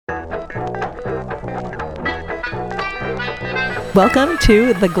Welcome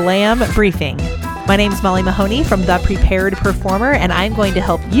to the Glam Briefing. My name is Molly Mahoney from The Prepared Performer, and I'm going to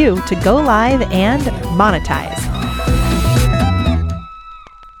help you to go live and monetize.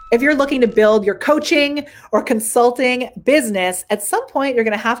 If you're looking to build your coaching or consulting business, at some point you're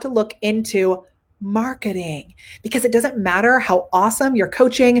going to have to look into marketing, because it doesn't matter how awesome your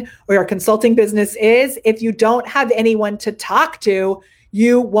coaching or your consulting business is. If you don't have anyone to talk to,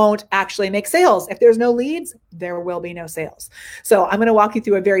 you won't actually make sales. If there's no leads, there will be no sales. So I'm going to walk you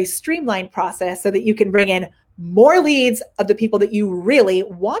through a very streamlined process so that you can bring in more leads of the people that you really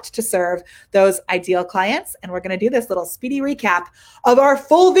want to serve, those ideal clients. And we're going to do this little speedy recap of our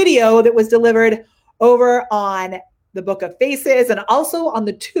full video that was delivered over on the Book of Faces and also on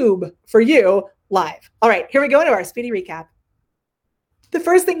the Tube for you live. All right, here we go into our speedy recap. The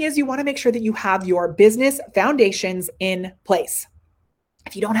first thing is you want to make sure that you have your business foundations in place.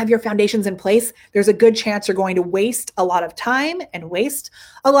 If you don't have your foundations in place, there's a good chance you're going to waste a lot of time and waste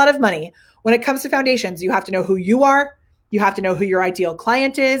a lot of money. When it comes to foundations, you have to know who you are. You have to know who your ideal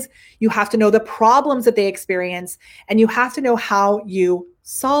client is. You have to know the problems that they experience, and you have to know how you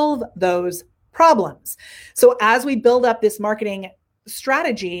solve those problems. So as we build up this marketing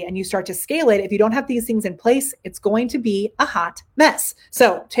strategy and you start to scale it, if you don't have these things in place, it's going to be a hot mess.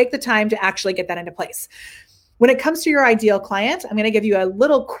 So take the time to actually get that into place. When it comes to your ideal client, I'm going to give you a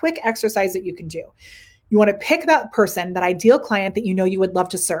little quick exercise that you can do. You want to pick that person, that ideal client that you know you would love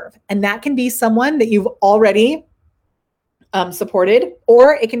to serve. And that can be someone that you've already supported,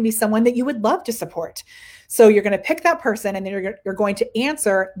 or it can be someone that you would love to support. So you're going to pick that person, and then you're going to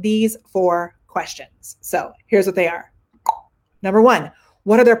answer these 4 questions. So here's what they are. Number 1,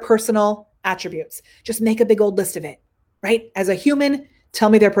 what are their personal attributes? Just make a big old list of it, right? As a human, tell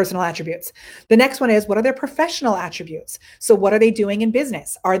me their personal attributes. The next one is, what are their professional attributes? So what are they doing in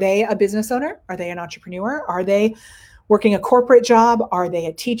business? Are they a business owner? Are they an entrepreneur? Are they working a corporate job? Are they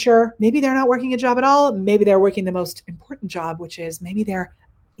a teacher? Maybe they're not working a job at all. Maybe they're working the most important job, which is maybe they're,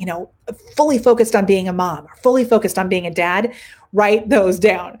 fully focused on being a mom or fully focused on being a dad. Write those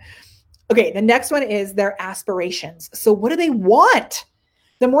down. Okay, the next one is their aspirations. So what do they want?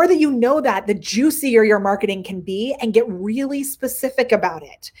 The more that you know that, the juicier your marketing can be, and get really specific about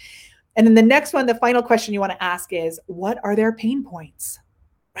it. And then the next one, the final question you want to ask is, what are their pain points,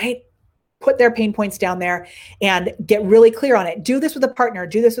 right? Put their pain points down there and get really clear on it. Do this with a partner.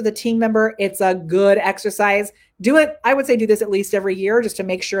 Do this with a team member. It's a good exercise. Do it. I would say do this at least every year, just to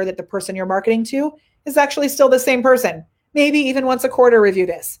make sure that the person you're marketing to is actually still the same person. Maybe even once a quarter, review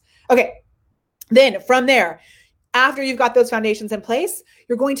this. Okay. Then from there, after you've got those foundations in place,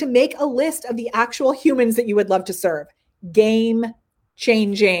 you're going to make a list of the actual humans that you would love to serve. Game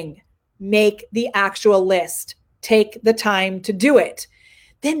changing. Make the actual list. Take the time to do it.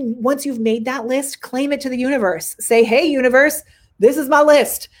 Then once you've made that list, claim it to the universe. Say, hey, universe, this is my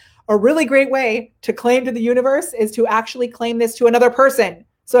list. A really great way to claim to the universe is to actually claim this to another person.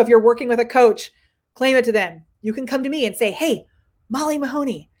 So if you're working with a coach, claim it to them. You can come to me and say, hey, Molly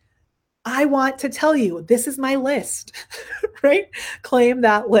Mahoney, I want to tell you, this is my list, right? Claim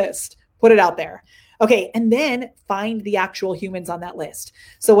that list, put it out there. Okay, and then find the actual humans on that list.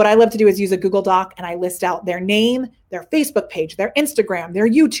 So what I love to do is use a Google Doc, and I list out their name, their Facebook page, their Instagram, their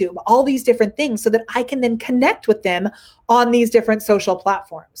YouTube, all these different things, so that I can then connect with them on these different social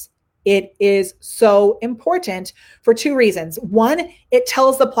platforms. It is so important for 2 reasons. 1, it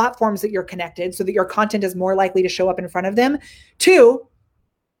tells the platforms that you're connected so that your content is more likely to show up in front of them. 2,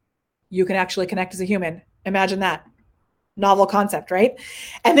 you can actually connect as a human. Imagine that. Novel concept, right?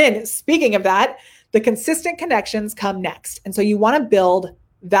 And then speaking of that, the consistent connections come next. And so you want to build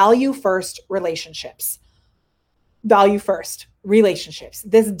value first relationships. Value first relationships.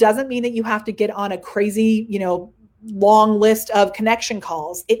 This doesn't mean that you have to get on a crazy, long list of connection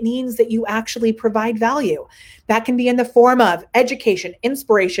calls. It means that you actually provide value. That can be in the form of education,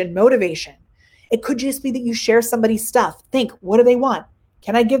 inspiration, motivation. It could just be that you share somebody's stuff. Think, what do they want?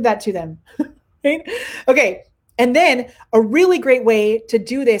 Can I give that to them? Right? Okay. And then a really great way to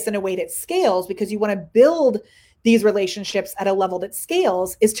do this in a way that scales, because you want to build these relationships at a level that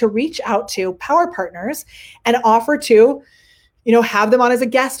scales, is to reach out to power partners and offer to, have them on as a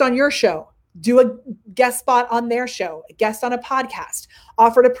guest on your show, do a guest spot on their show, a guest on a podcast,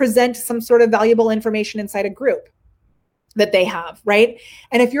 offer to present some sort of valuable information inside a group that they have, right?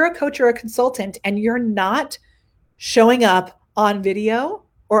 And if you're a coach or a consultant and you're not showing up on video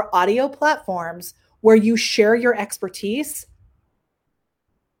or audio platforms where you share your expertise,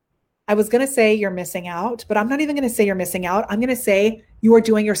 I was going to say you're missing out, but I'm not even going to say you're missing out. I'm going to say you are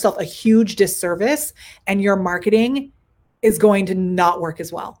doing yourself a huge disservice, and your marketing is going to not work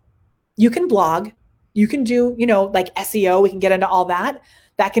as well. You can blog, You can do, like SEO, we can get into all that.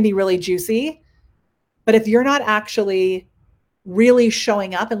 That can be really juicy. But if you're not actually really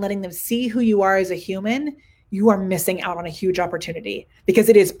showing up and letting them see who you are as a human, you are missing out on a huge opportunity, because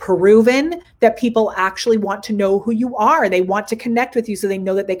it is proven that people actually want to know who you are. They want to connect with you so they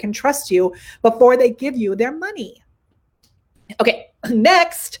know that they can trust you before they give you their money. Okay,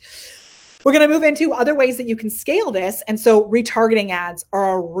 next, we're going to move into other ways that you can scale this. And so retargeting ads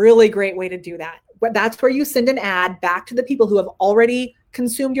are a really great way to do that. That's where you send an ad back to the people who have already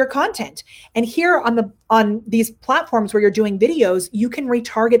consumed your content. And here on these platforms where you're doing videos, you can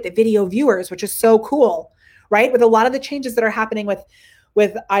retarget the video viewers, which is so cool, right? With a lot of the changes that are happening with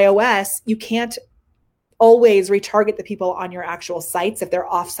iOS, you can't always retarget the people on your actual sites if they're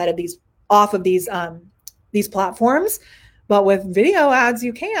off of these platforms. But with video ads,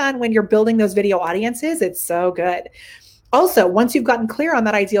 you can. When you're building those video audiences, it's so good. Also, once you've gotten clear on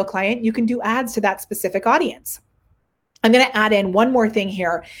that ideal client, you can do ads to that specific audience. I'm going to add in one more thing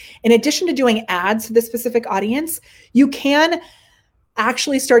here. In addition to doing ads to the specific audience, you can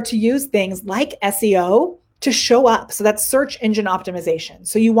actually start to use things like SEO to show up. So that's search engine optimization.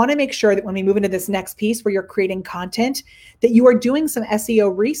 So you want to make sure that when we move into this next piece where you're creating content, that you are doing some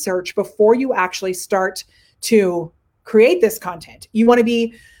SEO research before you actually start to create this content. You want to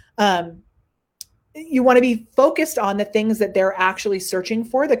be focused on the things that they're actually searching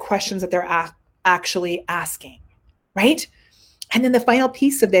for, the questions that they're actually asking, right? And then the final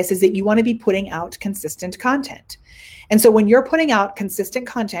piece of this is that you want to be putting out consistent content. And so when you're putting out consistent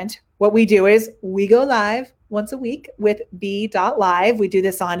content, what we do is we go live once a week with B.Live. We do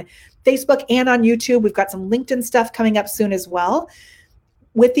this on Facebook and on YouTube. We've got some LinkedIn stuff coming up soon as well.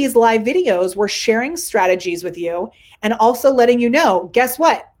 With these live videos, we're sharing strategies with you and also letting you know, guess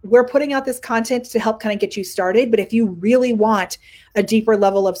what? We're putting out this content to help kind of get you started. But if you really want a deeper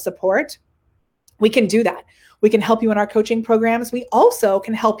level of support, we can do that. We can help you in our coaching programs. We also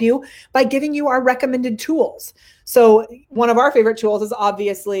can help you by giving you our recommended tools. So one of our favorite tools is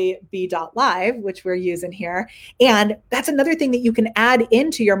obviously B.Live, which we're using here. And that's another thing that you can add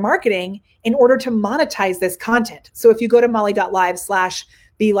into your marketing in order to monetize this content. So if you go to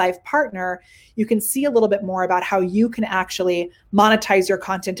molly.live/BeLive partner, you can see a little bit more about how you can actually monetize your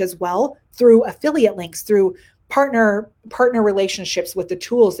content as well through affiliate links, through partner relationships with the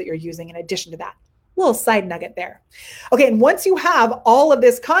tools that you're using in addition to that. Little side nugget there. Okay, and once you have all of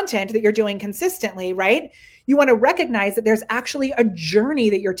this content that you're doing consistently, right, you want to recognize that there's actually a journey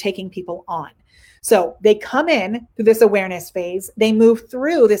that you're taking people on. So they come in through this awareness phase, they move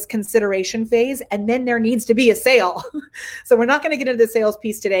through this consideration phase, and then there needs to be a sale. So we're not going to get into the sales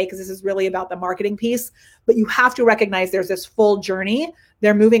piece today because this is really about the marketing piece, but you have to recognize there's this full journey.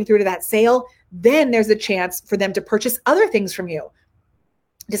 They're moving through to that sale. Then there's a chance for them to purchase other things from you,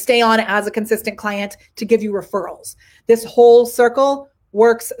 to stay on as a consistent client, to give you referrals. This whole circle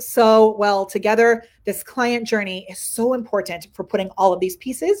works so well together. This client journey is so important for putting all of these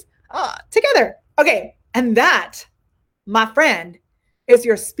pieces together. Okay, and that, my friend, is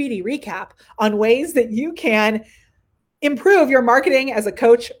your speedy recap on ways that you can improve your marketing as a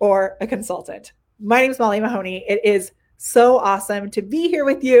coach or a consultant. My name is Molly Mahoney. It is so awesome to be here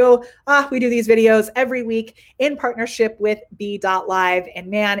with you. We do these videos every week in partnership with B.Live. And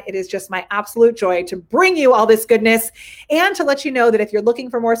man, it is just my absolute joy to bring you all this goodness and to let you know that if you're looking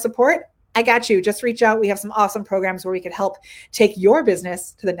for more support, I got you. Just reach out. We have some awesome programs where we can help take your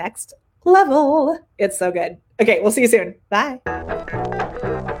business to the next level. It's so good. Okay, we'll see you soon. Bye.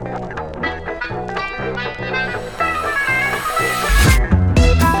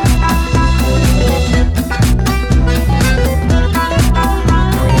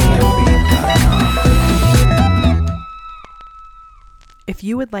 If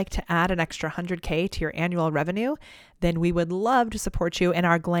you would like to add an extra $100K to your annual revenue, then we would love to support you in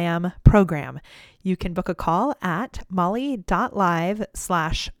our GLAM program. You can book a call at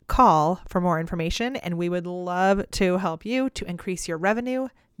molly.live/call for more information, and we would love to help you to increase your revenue,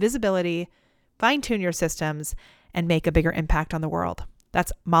 visibility, fine-tune your systems, and make a bigger impact on the world.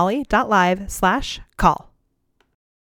 That's molly.live/call.